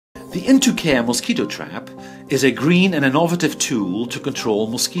The In2Care Mosquito trap is a green and innovative tool to control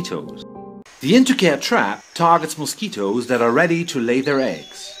mosquitoes. The In2Care trap targets mosquitoes that are ready to lay their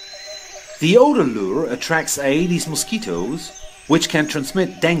eggs. The odor lure attracts Aedes mosquitoes, which can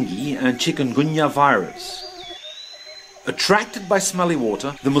transmit dengue and chikungunya virus. Attracted by smelly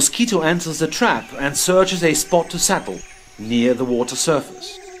water, the mosquito enters the trap and searches a spot to settle near the water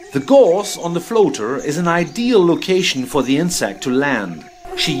surface. The gauze on the floater is an ideal location for the insect to land.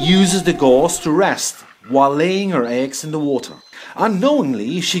 She uses the gauze to rest while laying her eggs in the water.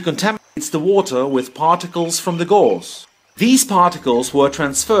 Unknowingly, she contaminates the water with particles from the gauze. These particles were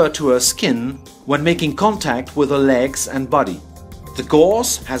transferred to her skin when making contact with her legs and body. The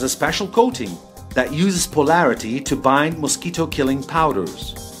gauze has a special coating that uses polarity to bind mosquito-killing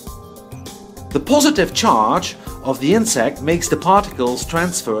powders. The positive charge of the insect makes the particles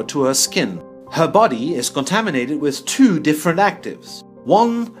transfer to her skin. Her body is contaminated with two different actives.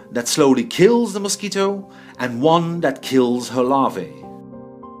 One that slowly kills the mosquito and one that kills her larvae.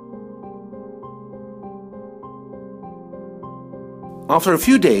 After a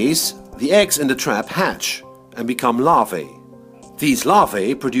few days, the eggs in the trap hatch and become larvae. These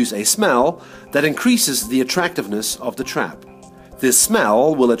larvae produce a smell that increases the attractiveness of the trap. This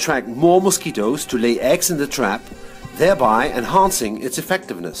smell will attract more mosquitoes to lay eggs in the trap, thereby enhancing its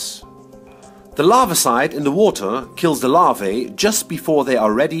effectiveness. The larvicide in the water kills the larvae just before they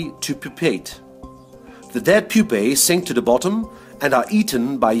are ready to pupate. The dead pupae sink to the bottom and are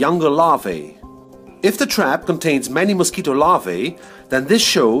eaten by younger larvae. If the trap contains many mosquito larvae, then this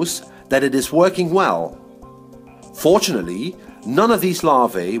shows that it is working well. Fortunately, none of these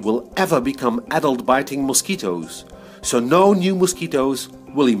larvae will ever become adult-biting mosquitoes, so no new mosquitoes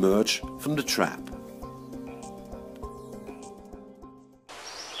will emerge from the trap.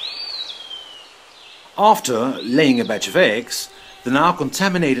 After laying a batch of eggs, the now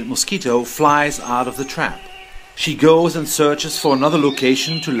contaminated mosquito flies out of the trap. She goes and searches for another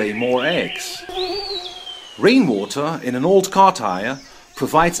location to lay more eggs. Rainwater in an old car tire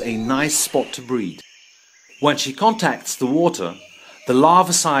provides a nice spot to breed. When she contacts the water, the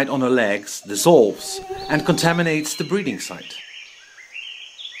larvicide on her legs dissolves and contaminates the breeding site.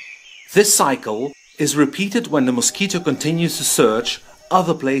 This cycle is repeated when the mosquito continues to search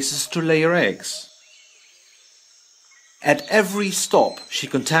other places to lay her eggs. At every stop, she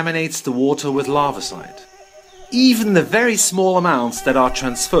contaminates the water with larvicide. Even the very small amounts that are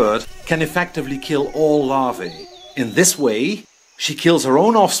transferred can effectively kill all larvae. In this way, she kills her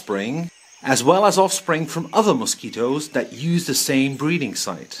own offspring, as well as offspring from other mosquitoes that use the same breeding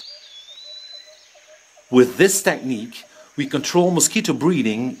site. With this technique, we control mosquito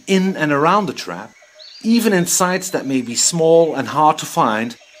breeding in and around the trap, even in sites that may be small and hard to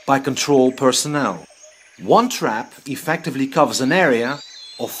find by control personnel. One trap effectively covers an area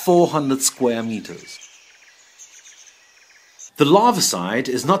of 400 square meters. The larvicide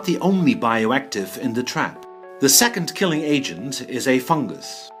is not the only bioactive in the trap. The second killing agent is a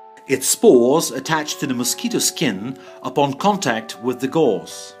fungus. Its spores attach to the mosquito skin upon contact with the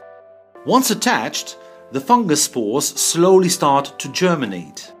gauze. Once attached, the fungus spores slowly start to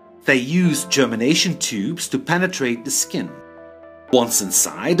germinate. They use germination tubes to penetrate the skin. Once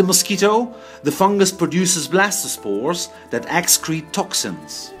inside the mosquito, the fungus produces blastospores that excrete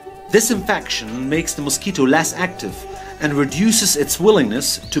toxins. This infection makes the mosquito less active and reduces its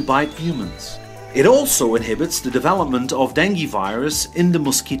willingness to bite humans. It also inhibits the development of dengue virus in the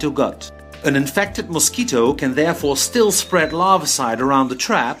mosquito gut. An infected mosquito can therefore still spread larvicide around the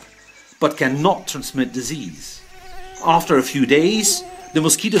trap, but cannot transmit disease. After a few days, the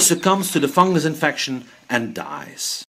mosquito succumbs to the fungus infection and dies.